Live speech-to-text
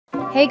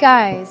Hey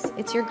guys,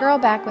 it's your girl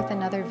back with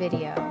another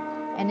video,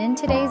 and in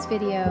today's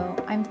video,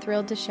 I'm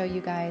thrilled to show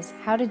you guys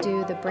how to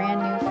do the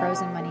brand new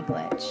frozen money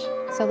glitch.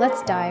 So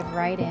let's dive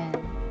right in.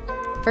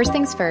 First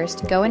things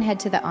first, go and head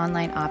to the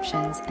online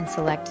options and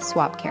select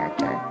swap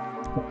character.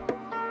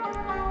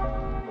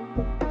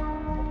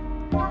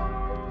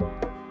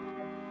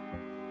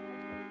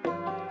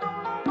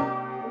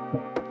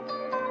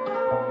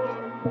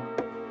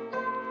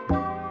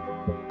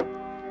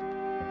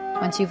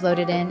 Once you've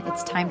loaded in,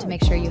 it's time to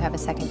make sure you have a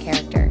second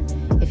character.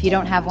 If you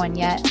don't have one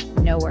yet,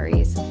 no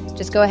worries.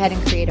 Just go ahead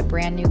and create a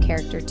brand new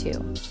character too.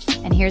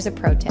 And here's a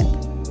pro tip.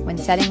 When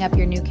setting up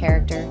your new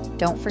character,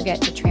 don't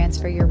forget to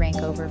transfer your rank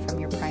over from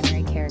your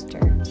primary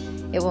character.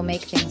 It will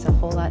make things a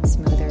whole lot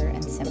smoother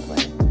and simpler.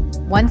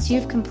 Once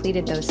you've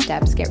completed those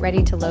steps, get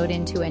ready to load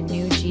into a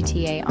new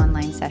GTA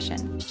Online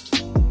session.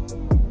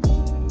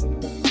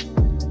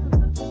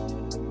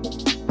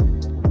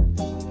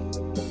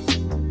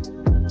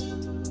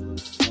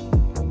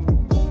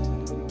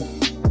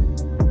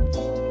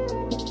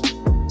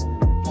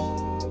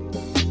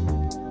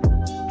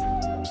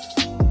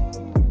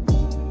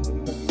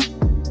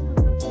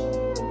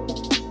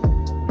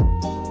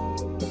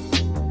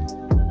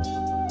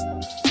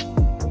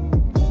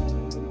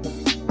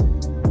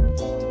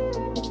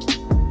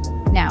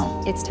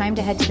 Now, it's time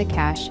to head to the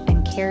cash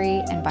and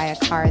carry and buy a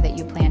car that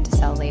you plan to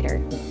sell later.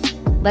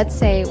 Let's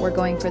say we're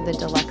going for the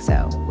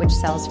Deluxo, which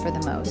sells for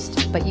the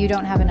most, but you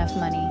don't have enough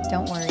money,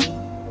 don't worry.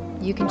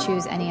 You can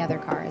choose any other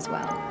car as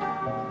well.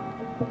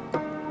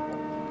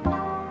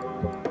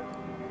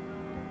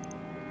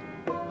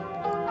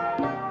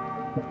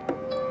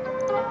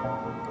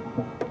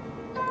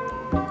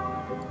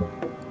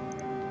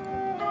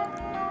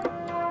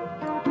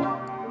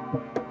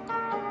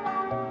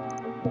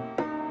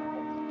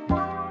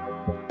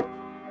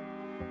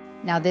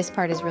 Now this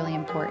part is really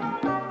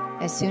important.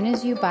 As soon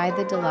as you buy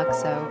the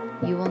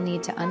Deluxo, you will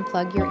need to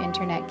unplug your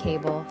internet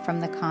cable from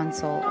the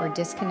console or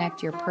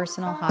disconnect your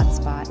personal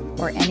hotspot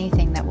or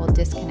anything that will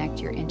disconnect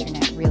your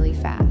internet really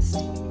fast.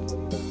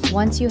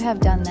 Once you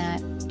have done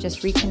that,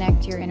 just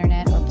reconnect your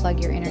internet or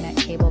plug your internet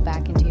cable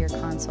back into your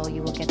console.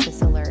 You will get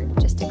this alert.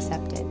 Just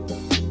accept it.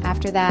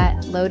 After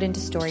that, load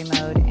into story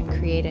mode and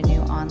create a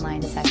new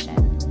online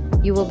session.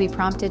 You will be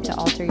prompted to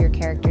alter your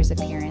character's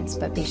appearance,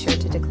 but be sure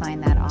to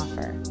decline that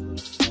offer.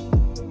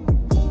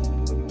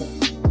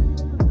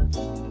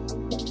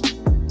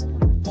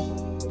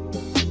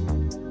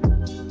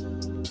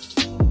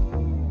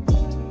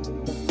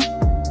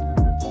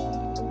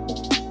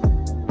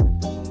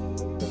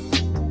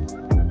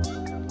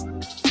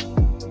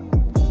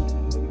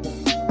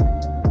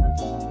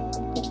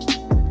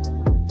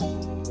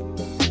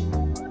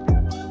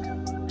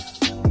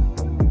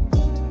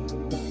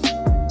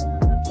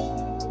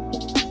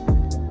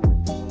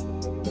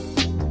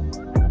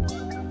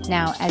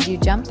 Now, as you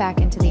jump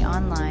back into the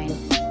online,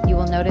 you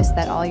will notice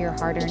that all your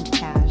hard-earned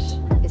cash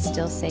is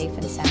still safe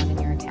and sound in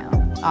your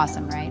account.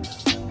 Awesome, right?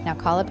 Now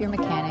call up your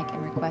mechanic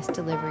and request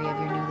delivery of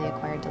your newly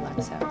acquired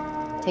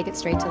Deluxo. Take it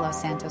straight to Los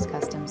Santos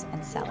Customs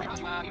and sell it.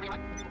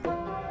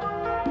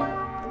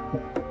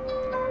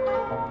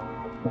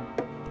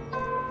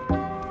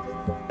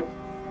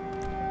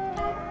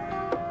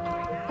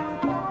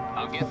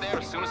 I'll get there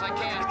as soon as I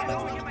can.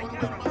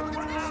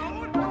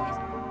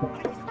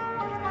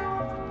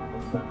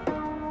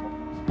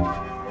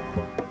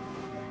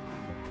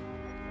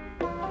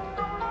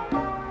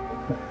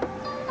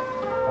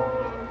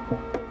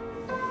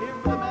 Here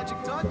for the magic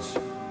touch.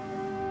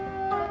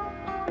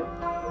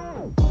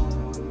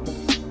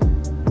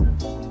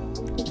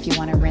 If you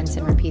want to rinse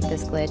and repeat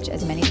this glitch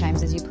as many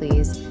times as you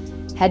please,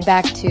 head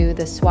back to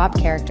the swap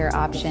character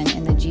option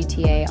in the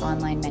GTA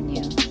Online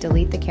menu,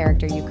 delete the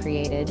character you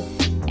created,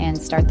 and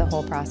start the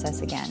whole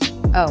process again.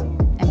 Oh,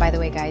 and by the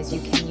way guys,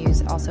 you can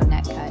use also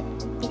Netcut.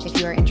 If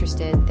you are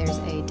interested, there's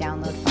a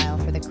download file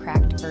for the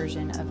cracked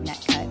version of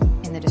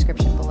Netcut in the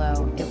description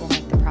below. It will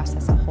make the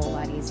process a whole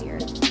lot easier.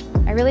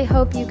 I really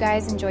hope you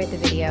guys enjoyed the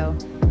video.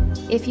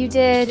 If you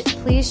did,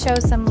 please show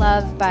some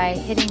love by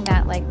hitting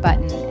that like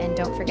button and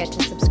don't forget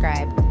to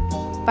subscribe.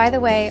 By the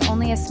way,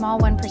 only a small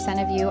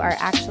 1% of you are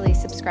actually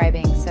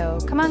subscribing, so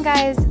come on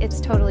guys,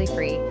 it's totally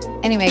free.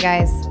 Anyway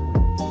guys,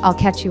 I'll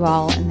catch you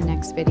all in the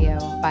next video.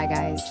 Bye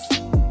guys.